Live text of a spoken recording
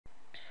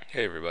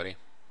Hey everybody,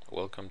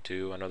 welcome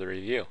to another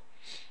review.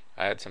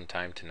 I had some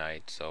time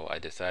tonight, so I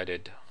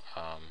decided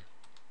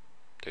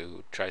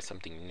to try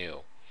something new.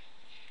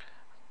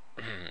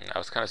 I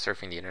was kind of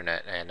surfing the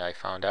internet and I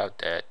found out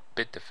that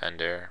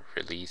Bitdefender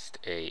released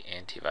a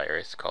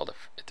antivirus called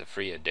it's a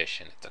free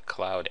edition. It's a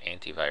cloud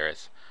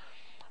antivirus.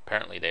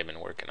 Apparently they've been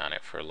working on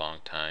it for a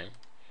long time,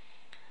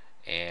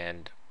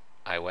 and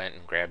I went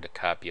and grabbed a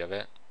copy of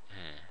it.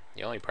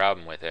 The only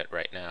problem with it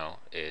right now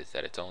is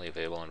that it's only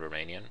available in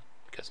Romanian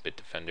because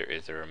Bitdefender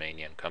is a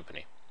Romanian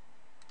company.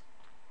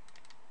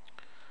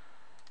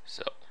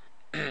 So,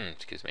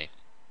 excuse me.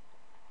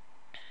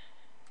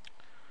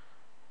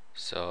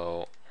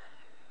 So,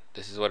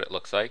 this is what it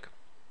looks like.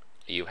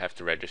 You have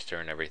to register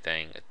and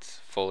everything. It's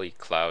fully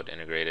cloud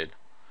integrated.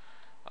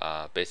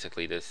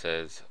 Basically, this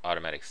says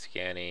automatic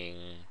scanning.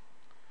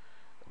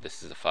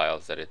 This is the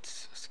files that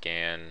it's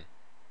scan,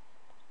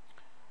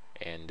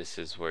 and this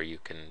is where you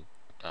can,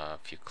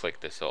 if you click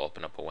this, it'll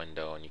open up a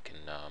window, and you can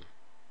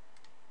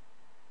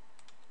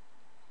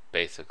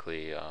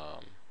basically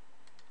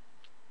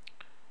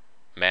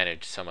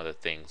manage some of the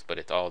things, but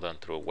it's all done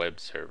through a web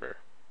server.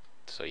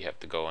 So you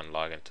have to go and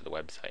log into the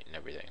website and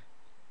everything.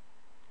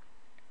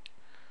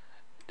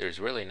 There's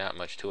really not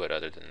much to it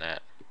other than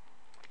that.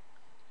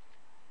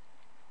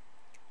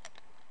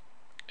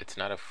 It's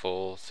not a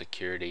full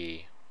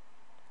security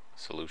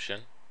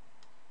solution.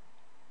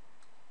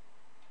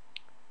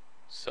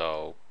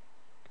 So,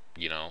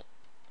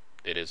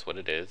 it is what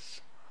it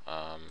is.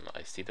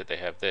 I see that they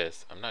have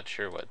this. I'm not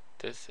sure what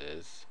this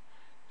is.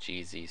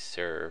 GZ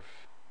Serve.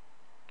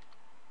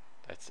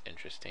 That's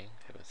interesting.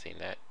 Haven't seen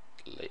that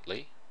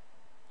lately.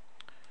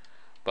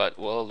 But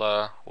we'll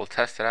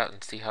test it out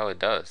and see how it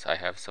does. I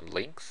have some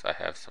links. I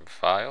have some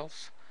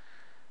files,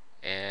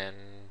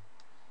 and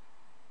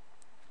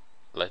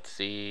let's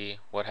see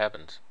what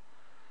happens.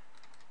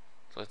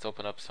 So let's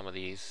open up some of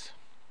these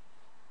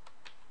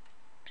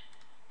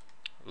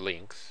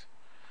links.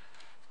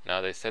 Now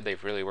they said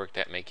they've really worked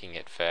at making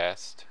it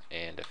fast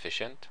and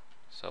efficient,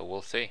 so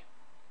we'll see.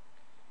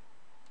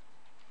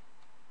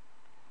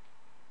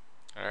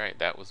 Alright,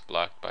 that was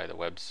blocked by the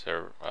web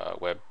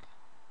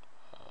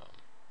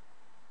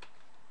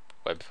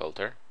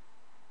filter.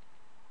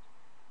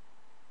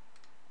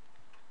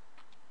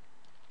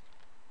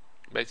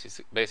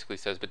 Basically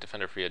says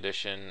Bitdefender Free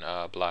Edition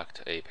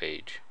blocked a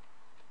page.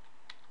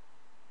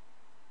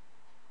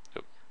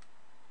 Oop,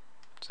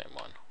 same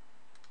one.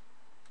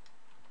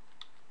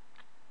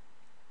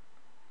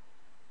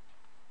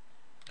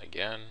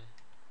 Again,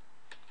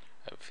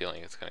 I have a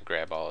feeling it's going to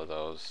grab all of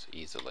those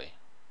easily.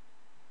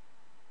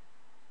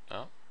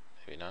 No,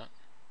 maybe not.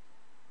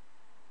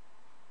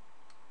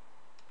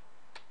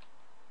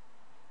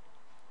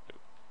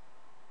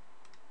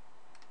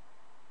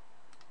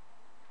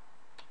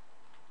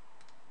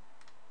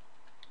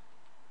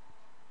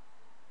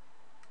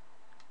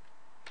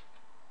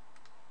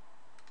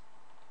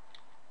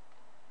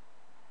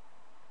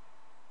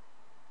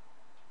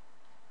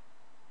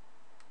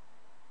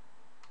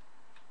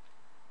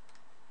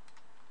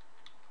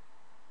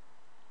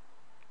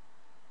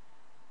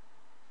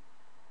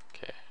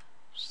 Okay,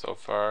 so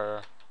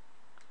far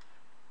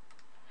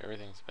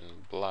everything's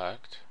been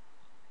blocked.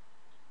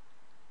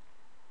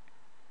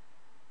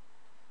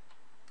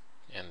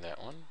 And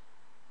that one.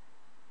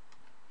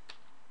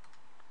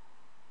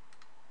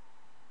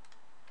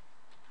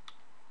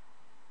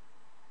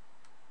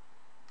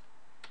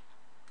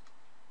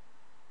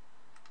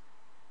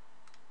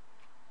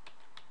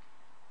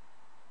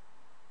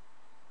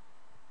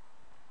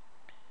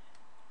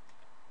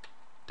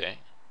 Dang.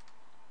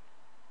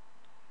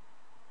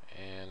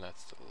 And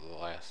that's the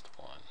last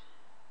one.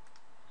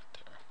 Right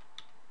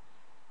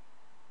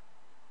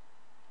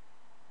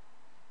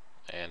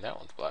there. And that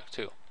one's blocked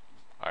too.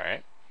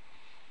 Alright.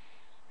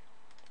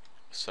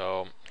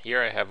 So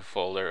here I have a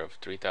folder of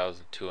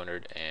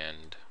 3,200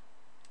 and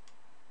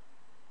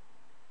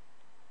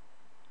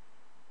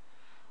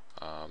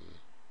let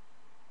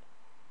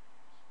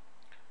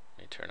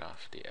me turn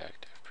off the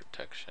active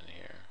protection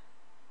here.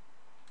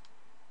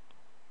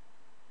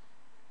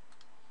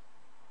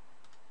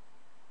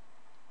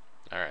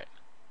 Alright.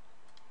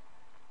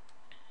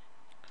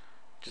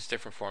 Just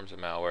different forms of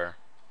malware.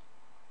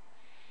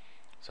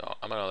 So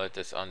I'm going to let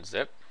this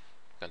unzip.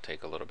 It's going to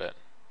take a little bit.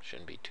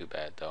 Shouldn't be too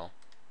bad though.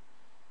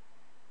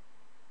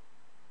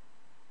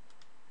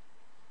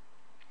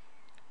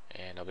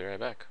 And I'll be right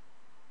back.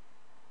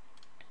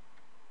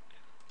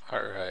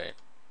 Alright.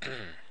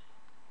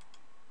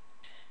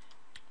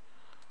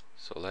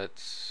 So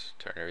let's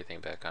turn everything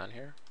back on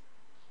here.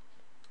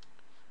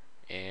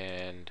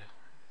 And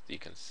you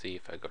can see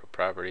if I go to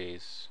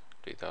properties,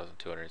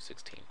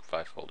 3,216,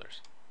 5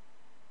 folders.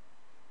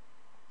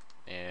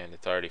 And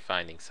it's already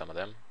finding some of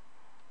them.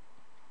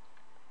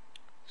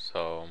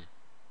 So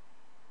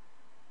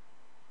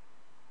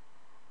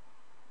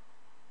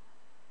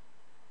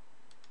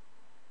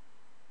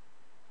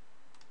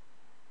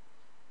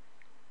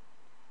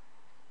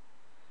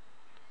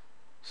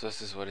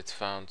this is what it's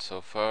found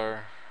so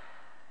far.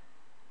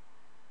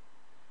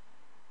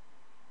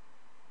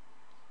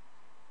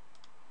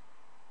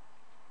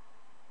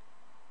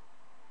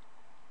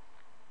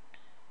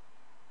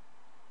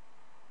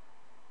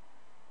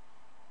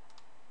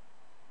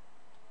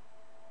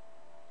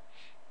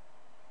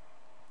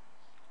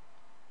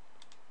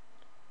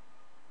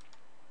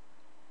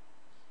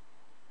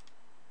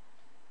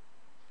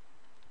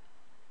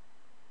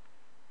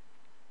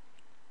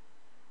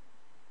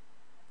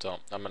 So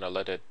I'm gonna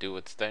let it do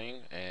its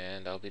thing,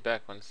 and I'll be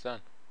back when it's done.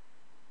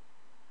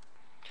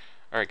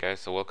 Alright guys,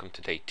 so welcome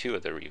to day 2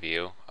 of the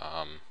review.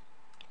 I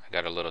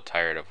got a little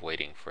tired of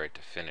waiting for it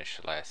to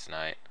finish last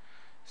night,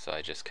 so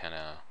I just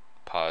kinda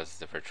paused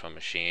the virtual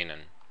machine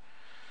and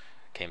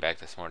came back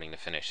this morning to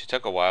finish. It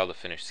took a while to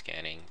finish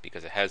scanning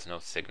because it has no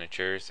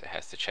signatures. It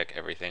has to check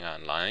everything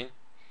online.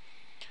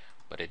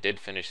 But it did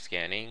finish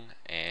scanning,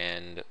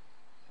 and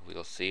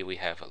we'll see we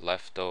have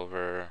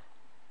leftover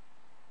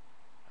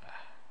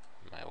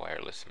my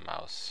wireless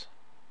mouse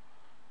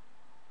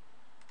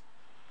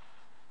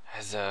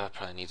has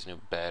probably needs new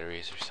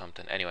batteries or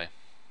something. Anyway,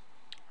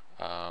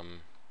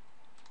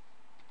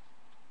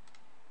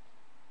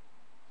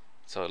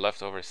 so it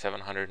left over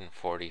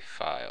 740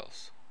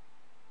 files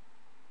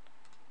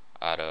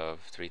out of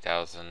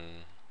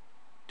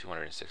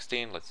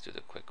 3,216. Let's do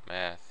the quick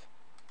math.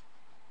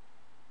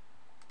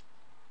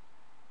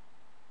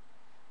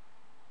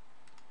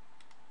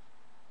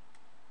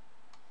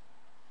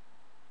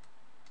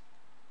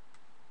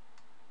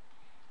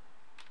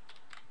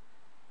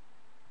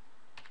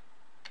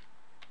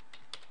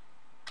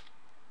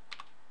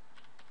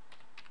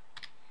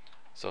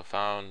 So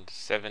found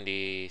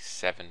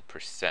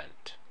 77%.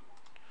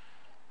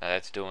 Now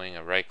that's doing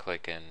a right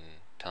click and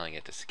telling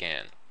it to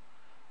scan.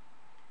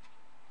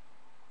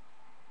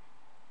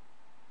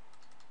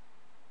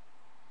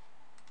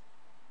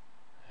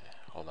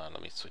 Hold on,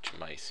 let me switch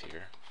mice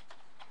here.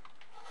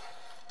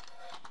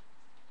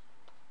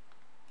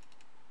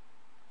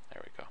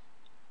 There we go.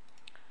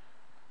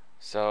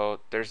 So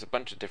there's a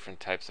bunch of different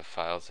types of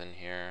files in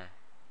here.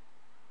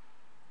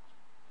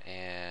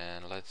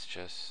 And let's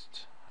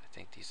just, I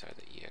think these are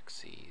the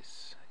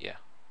exes. Yeah.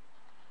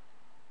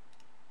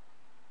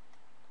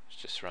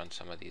 Let's just run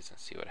some of these and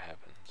see what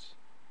happens.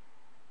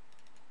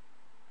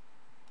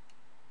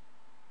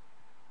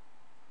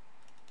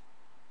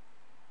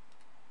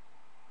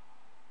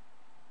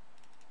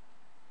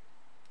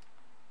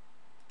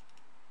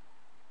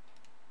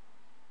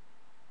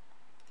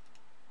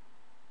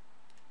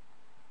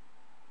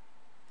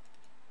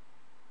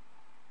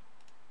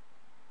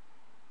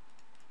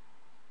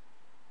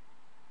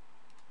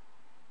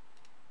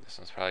 This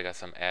one's probably got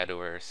some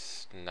adware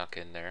snuck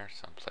in there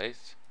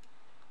someplace.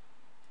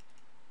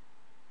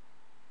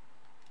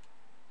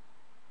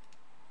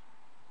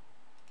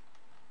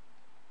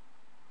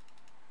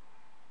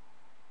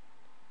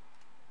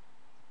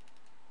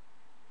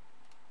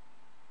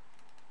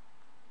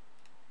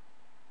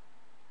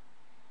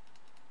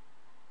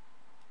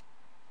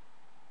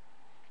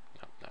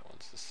 Nope, that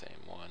one's the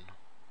same one.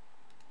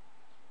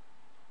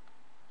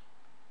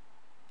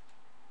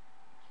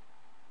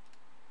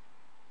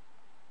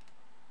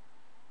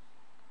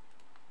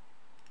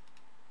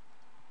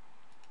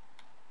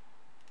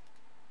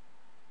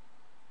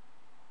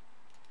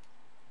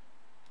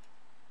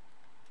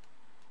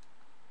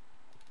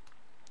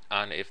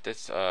 On if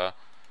this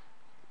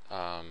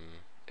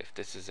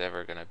is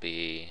ever gonna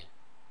be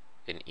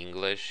in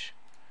English,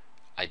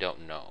 I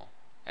don't know.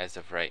 As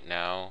of right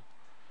now,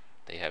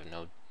 they have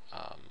no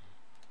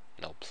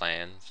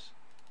plans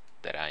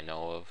that I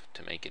know of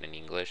to make it in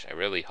English. I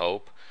really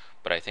hope,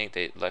 but I think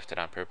they left it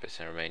on purpose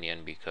in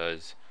Romanian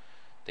because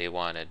they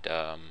wanted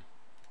to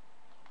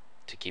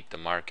keep the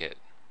market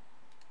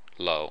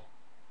low.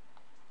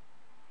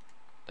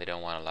 They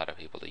don't want a lot of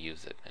people to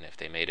use it, and if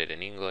they made it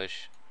in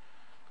English,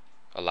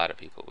 a lot of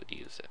people would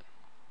use it.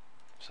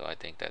 So I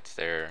think that's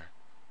their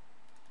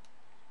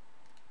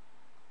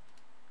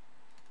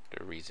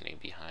reasoning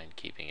behind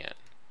keeping it.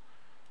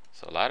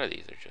 So a lot of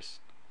these are just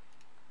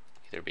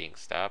either being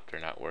stopped or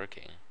not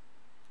working.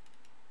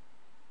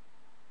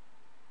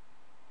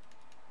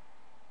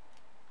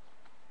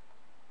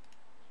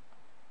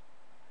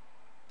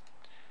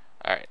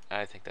 Alright,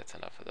 I think that's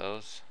enough of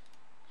those.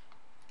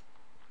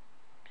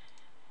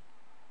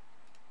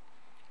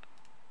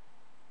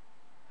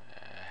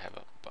 I have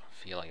a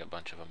feeling a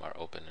bunch of them are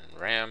open in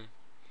RAM.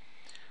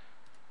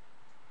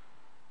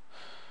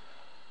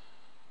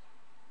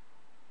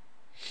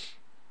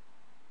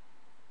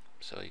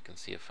 So you can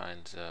see it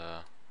finds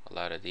a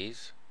lot of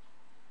these.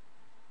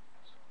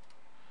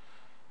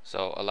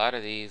 So a lot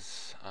of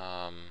these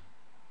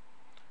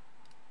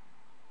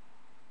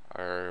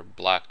are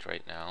blocked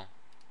right now.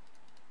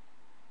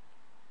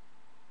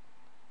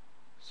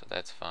 So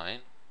that's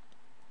fine.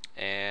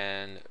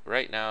 And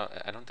right now,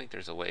 I don't think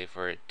there's a way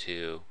for it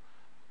to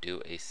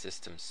do a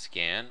system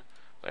scan,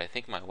 but I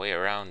think my way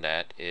around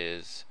that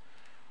is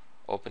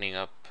opening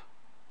up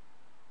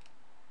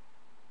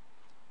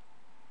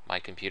my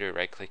computer,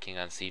 right-clicking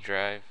on C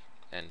drive,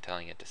 and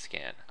telling it to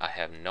scan. I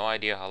have no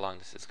idea how long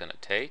this is going to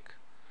take.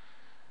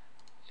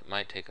 It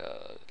might take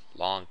a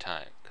long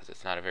time because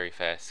it's not a very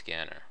fast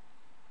scanner.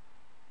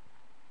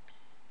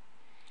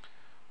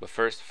 But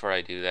first, before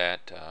I do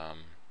that,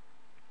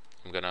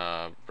 I'm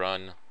gonna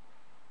run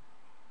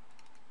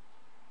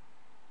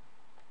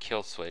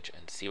kill switch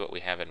and see what we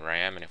have in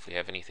RAM, and if we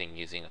have anything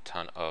using a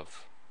ton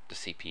of the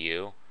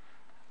CPU,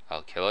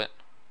 I'll kill it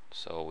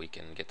so we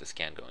can get the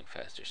scan going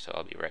faster. So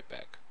I'll be right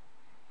back.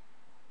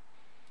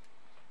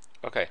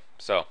 Okay,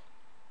 so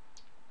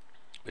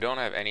We don't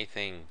have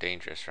anything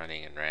dangerous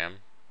running in RAM.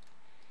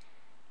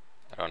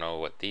 I don't know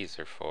what these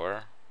are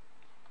for.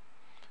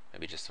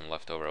 Maybe just some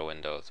leftover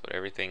windows, but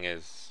everything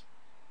is,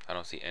 I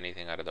don't see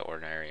anything out of the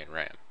ordinary in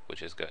RAM,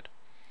 which is good.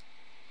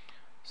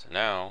 So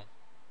now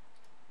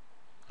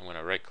I'm going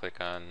to right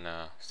click on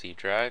C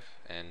drive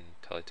and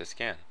tell it to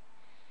scan.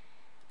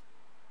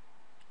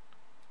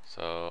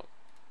 So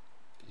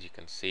you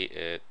can see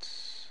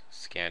it's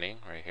scanning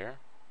right here.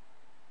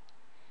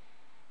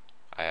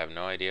 I have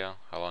no idea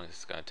how long this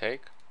is going to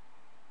take.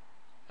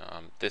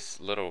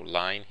 This little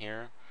line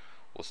here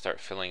will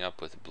start filling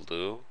up with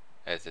blue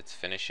as it's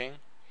finishing.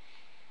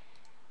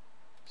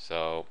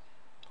 So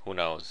who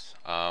knows?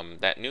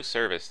 That new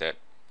service that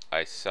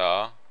I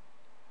saw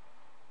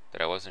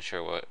that I wasn't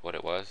sure what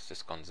it was,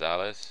 this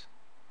Gonzalez,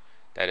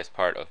 that is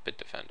part of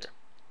Bitdefender.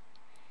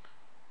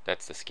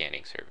 That's the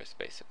scanning service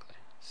basically.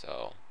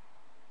 So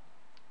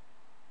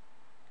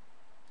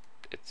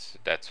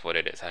that's what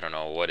it is. I don't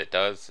know what it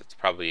does. It's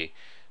probably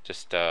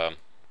just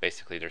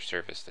basically their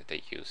service that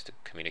they use to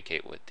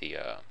communicate with the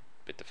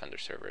Bitdefender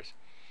servers.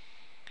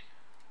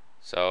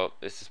 So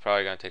this is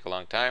probably going to take a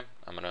long time.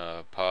 I'm going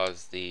to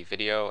pause the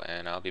video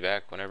and I'll be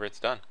back whenever it's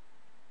done.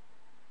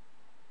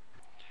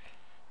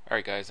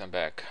 Alright guys, I'm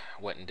back.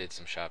 Went and did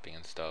some shopping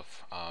and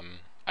stuff.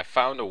 I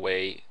found a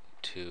way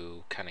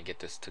to kind of get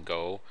this to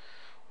go.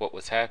 What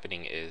was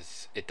happening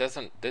is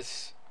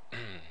this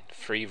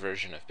free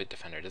version of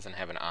Bitdefender doesn't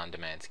have an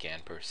on-demand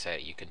scan per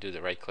se. You can do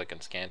the right click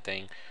and scan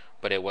thing,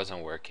 but it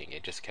wasn't working.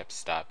 It just kept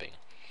stopping.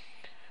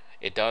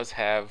 It does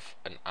have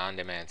an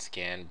on-demand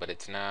scan, but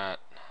it's not,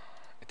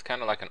 it's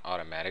kind of like an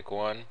automatic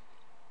one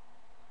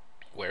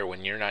where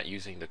when you're not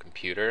using the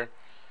computer,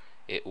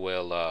 it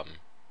will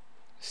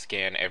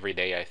scan every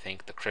day, I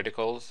think, the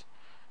criticals,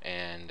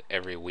 and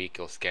every week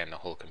it'll scan the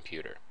whole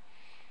computer.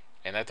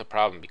 And that's a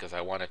problem because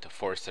I wanted to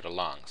force it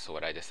along. So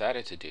what I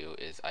decided to do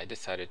is I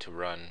decided to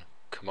run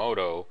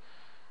Komodo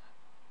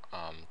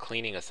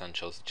cleaning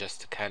essentials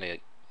just to kind of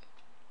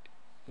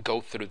go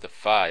through the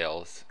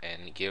files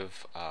and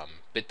give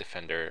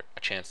Bitdefender a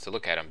chance to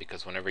look at them,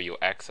 because whenever you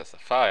access a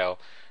file,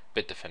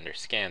 Bitdefender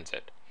scans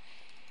it.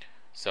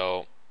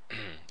 So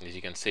as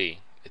you can see,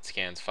 it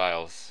scans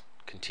files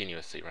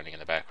continuously running in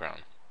the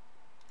background.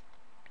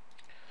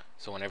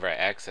 So whenever I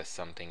access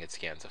something, it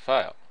scans a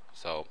file.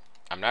 So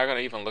I'm not going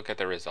to even look at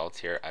the results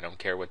here. I don't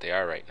care what they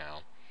are right now.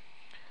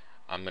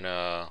 I'm going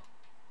to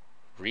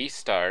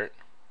restart,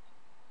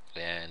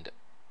 and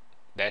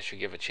that should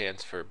give a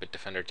chance for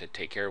Bitdefender to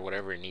take care of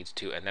whatever it needs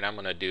to, and then I'm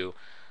going to do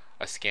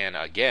a scan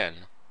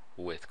again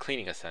with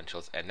cleaning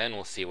essentials, and then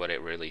we'll see what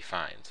it really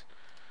finds.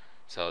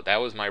 So that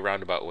was my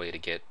roundabout way to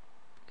get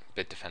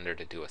Bitdefender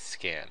to do a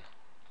scan.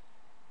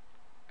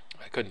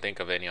 I couldn't think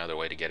of any other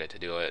way to get it to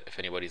do it. If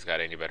anybody's got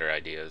any better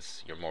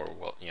ideas, you're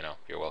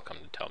you're welcome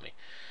to tell me.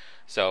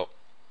 So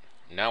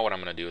now what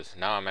I'm going to do is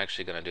now I'm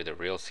actually going to do the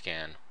real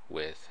scan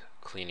with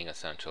cleaning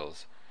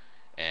essentials,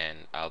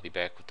 and I'll be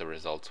back with the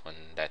results when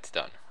that's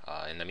done.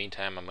 In the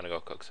meantime, I'm going to go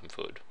cook some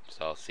food,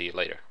 so I'll see you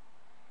later.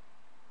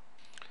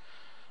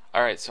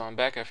 Alright, so I'm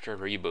back after a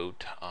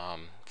reboot.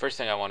 First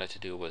thing I wanted to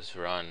do was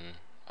run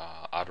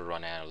auto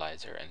run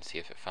analyzer and see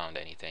if it found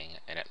anything,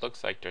 and it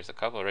looks like there's a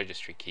couple of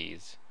registry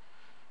keys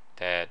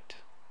that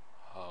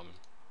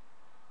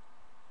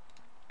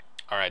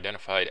are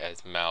identified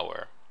as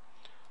malware.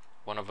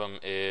 One of them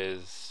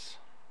is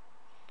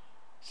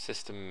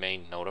system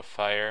main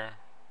notifier,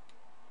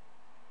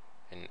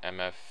 an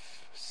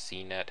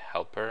MFCnet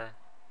helper.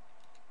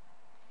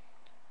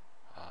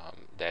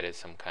 That is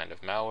some kind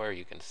of malware.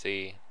 You can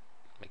see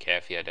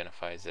McAfee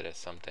identifies it as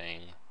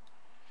something.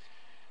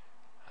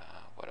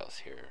 What else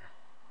here?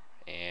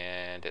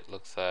 And it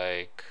looks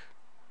like,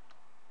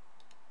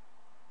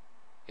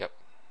 yep,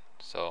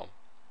 so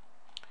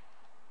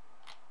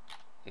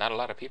not a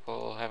lot of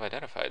people have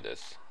identified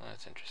this.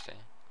 That's interesting.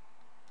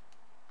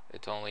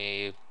 It's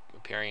only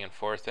appearing in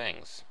 4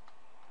 things,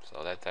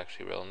 so that's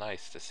actually real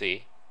nice to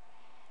see.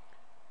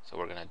 So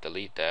we're going to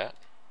delete that,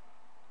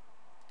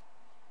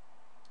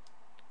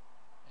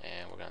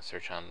 and we're going to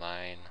search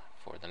online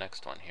for the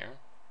next one here.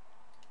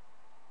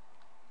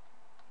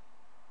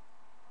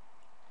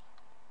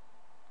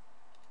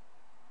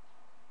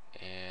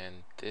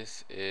 And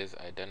this is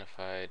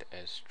identified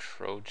as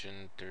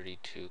Trojan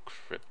 32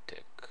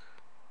 Cryptic.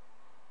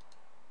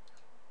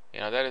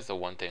 You know, that is the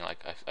one thing,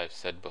 like I've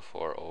said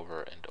before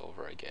over and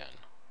over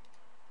again.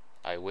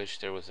 I wish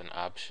there was an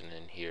option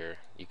in here.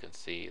 You can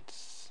see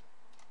it's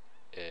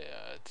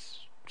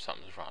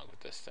something's wrong with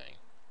this thing.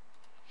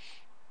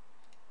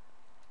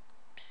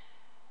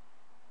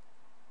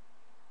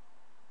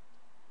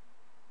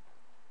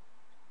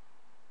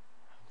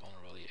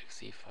 Vulnerability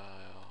exe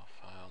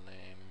file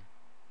name.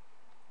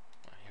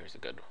 Here's a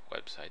good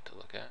website to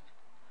look at.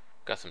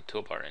 Got some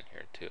toolbar in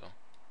here too.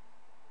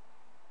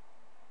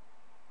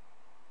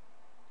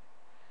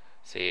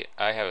 See,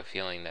 I have a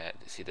feeling that,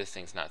 see, this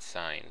thing's not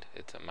signed.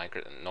 It's a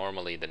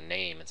normally the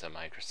name is a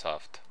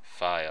Microsoft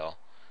file,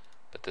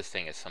 but this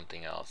thing is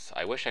something else.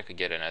 I wish I could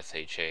get an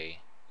SHA-1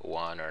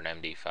 or an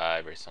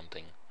MD5 or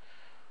something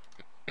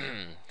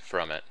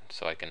from it,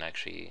 so I can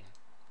actually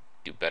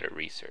do better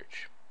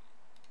research.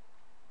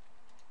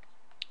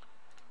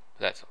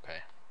 But that's okay.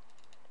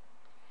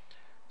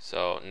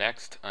 So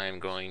next I'm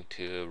going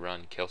to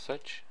run kill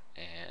switch,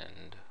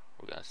 and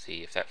we're going to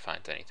see if that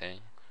finds anything.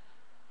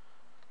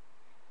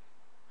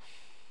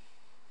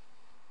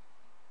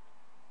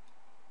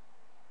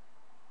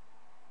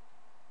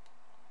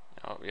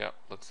 Oh yeah,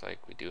 looks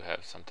like we do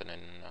have something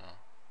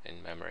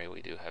in memory.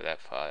 We do have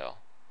that file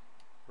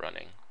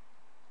running.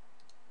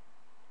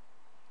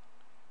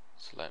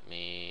 So let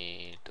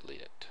me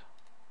delete it.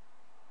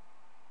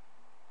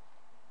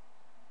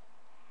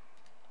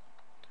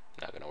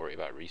 I'm not going to worry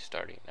about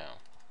restarting now.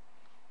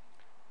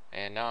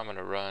 And now I'm going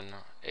to run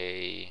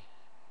a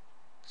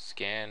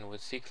scan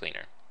with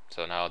CCleaner.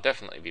 So now I'll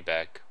definitely be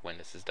back when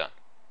this is done.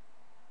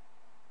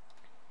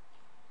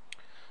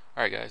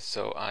 Alright guys,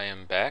 so I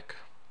am back.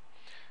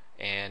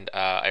 And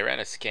I ran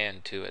a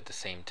scan too at the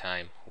same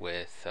time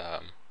with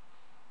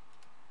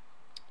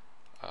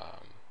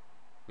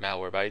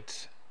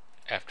Malwarebytes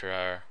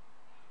after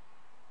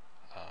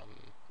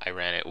I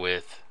ran it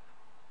with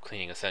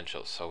Cleaning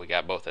Essentials, so we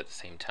got both at the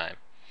same time.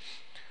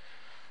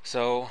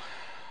 So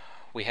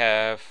we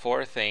have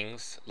 4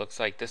 things. Looks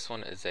like this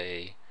one is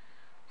a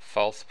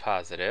false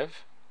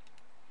positive,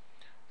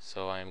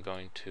 so I'm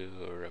going to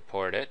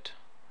report it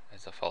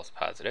as a false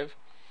positive.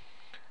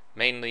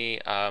 Mainly,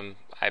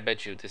 I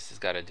bet you this has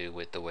got to do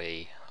with the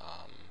way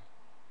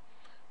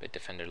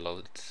Bitdefender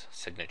loads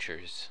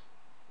signatures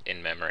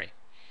in memory.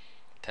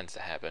 It tends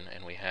to happen.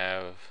 And we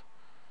have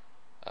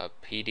a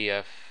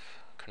PDF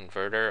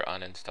converter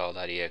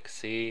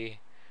uninstall.exe,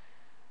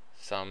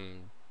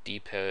 some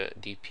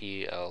dplyx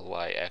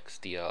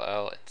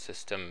DLL, and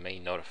system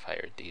main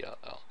notifier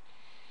DLL.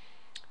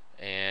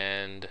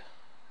 And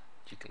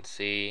you can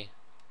see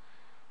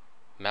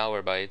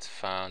Malwarebytes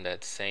found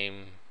that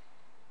same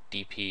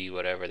DP,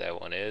 whatever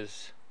that one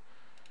is.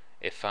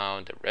 It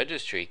found a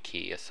registry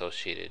key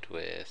associated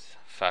with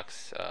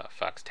Foxtab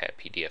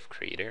PDF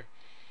Creator,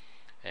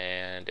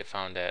 and it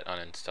found that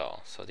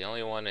uninstall. So the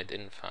only one it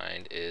didn't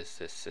find is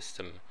the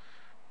system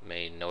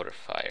main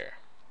notifier.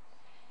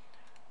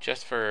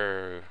 Just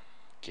for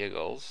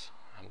giggles,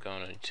 I'm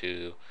going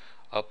to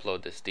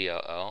upload this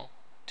DLL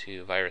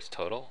to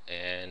VirusTotal,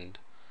 and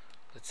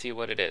let's see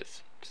what it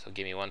is. So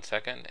give me 1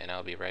 second and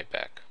I'll be right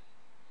back.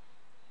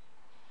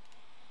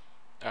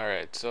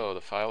 Alright, so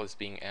the file is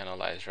being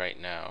analyzed right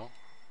now,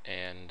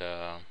 and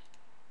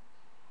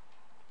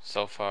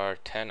so far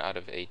 10 out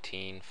of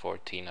 18,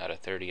 14 out of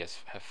 30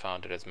 have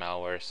found it as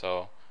malware.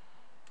 So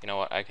you know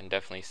what, I can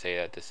definitely say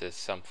that this is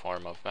some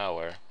form of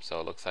malware.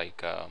 So it looks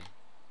like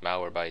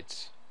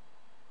Malwarebytes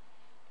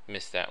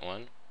missed that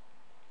one.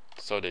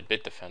 So did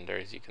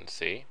Bitdefender, as you can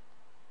see.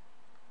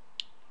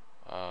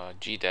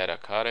 GData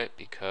caught it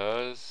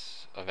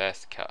because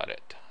Avast caught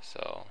it.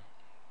 So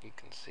you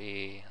can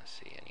see, let's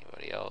see,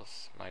 anybody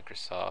else?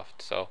 Microsoft.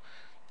 So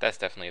that's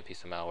definitely a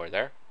piece of malware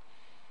there.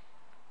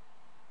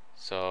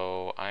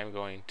 So I'm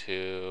going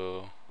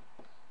to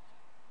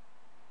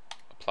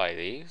apply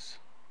these.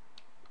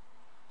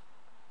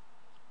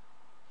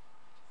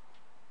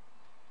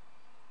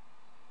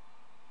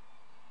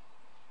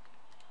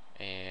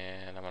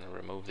 And I'm going to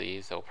remove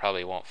these. They'll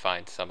probably won't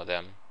find some of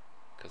them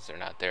because they're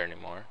not there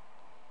anymore.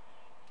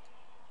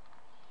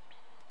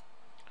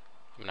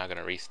 I'm not going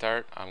to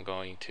restart. I'm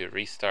going to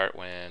restart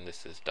when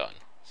this is done.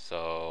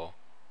 So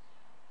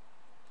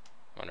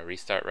I'm going to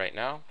restart right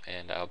now,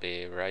 and I'll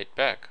be right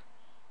back.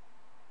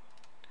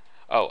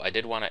 Oh, I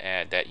did want to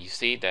add that you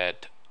see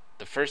that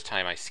the first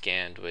time I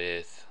scanned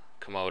with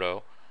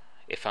Komodo,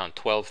 it found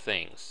 12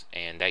 things,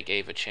 and that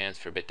gave a chance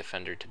for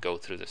Bitdefender to go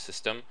through the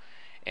system.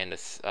 And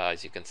this,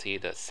 as you can see,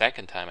 the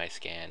second time I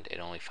scanned, it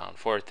only found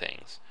 4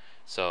 things.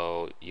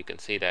 So you can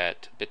see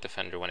that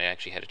Bitdefender, when it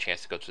actually had a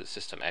chance to go through the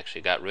system,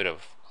 actually got rid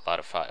of a lot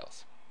of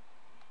files.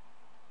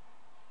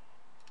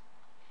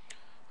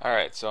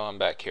 Alright, so I'm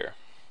back here.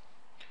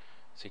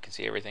 So you can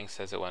see everything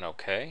says it went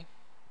okay.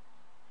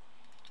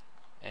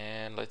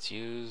 And let's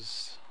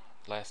use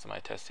the last of my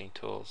testing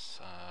tools.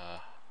 I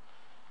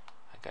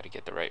got to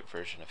get the right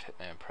version of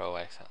Hitman Pro.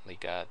 I accidentally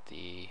got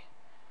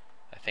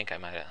I think I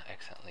might have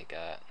accidentally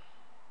got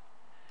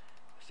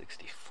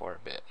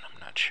 64-bit. I'm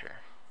not sure.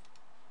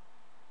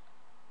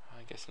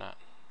 I guess not.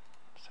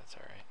 So that's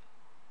alright.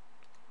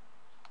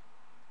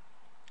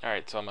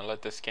 Alright, so I'm going to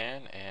let this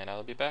scan and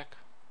I'll be back.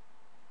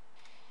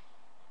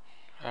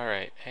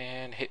 Alright,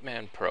 and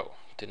Hitman Pro.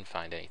 Didn't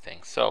find anything.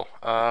 So,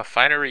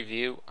 final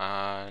review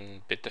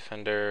on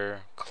Bitdefender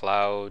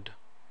Cloud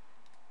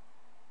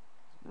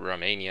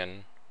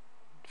Romanian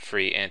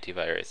free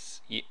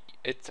antivirus.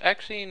 It's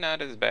actually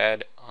not as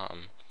bad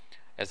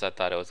as I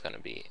thought it was going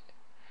to be.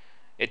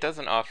 It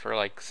doesn't offer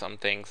like some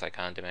things like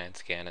on-demand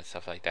scan and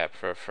stuff like that.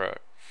 For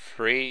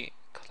free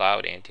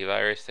cloud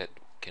antivirus that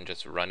can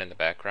just run in the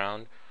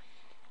background,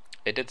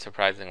 it did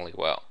surprisingly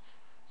well.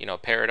 You know,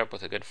 pair it up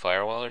with a good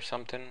firewall or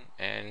something,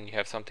 and you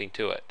have something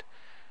to it.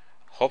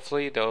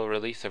 Hopefully they'll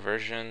release a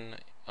version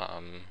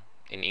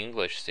in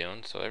English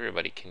soon, so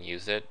everybody can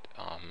use it.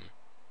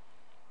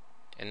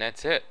 And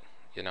that's it.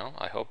 you know,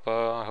 I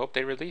hope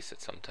they release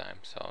it sometime.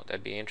 So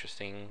that'd be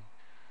interesting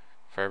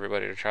for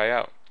everybody to try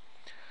out.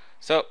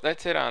 So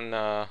that's it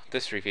on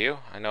this review.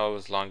 I know it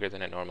was longer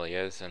than it normally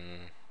is,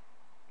 and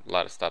a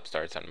lot of stop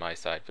starts on my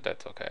side, but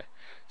that's okay.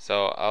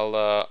 So I'll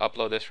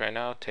upload this right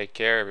now. Take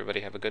care,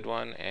 everybody. Have a good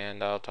one,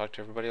 and I'll talk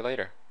to everybody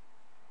later.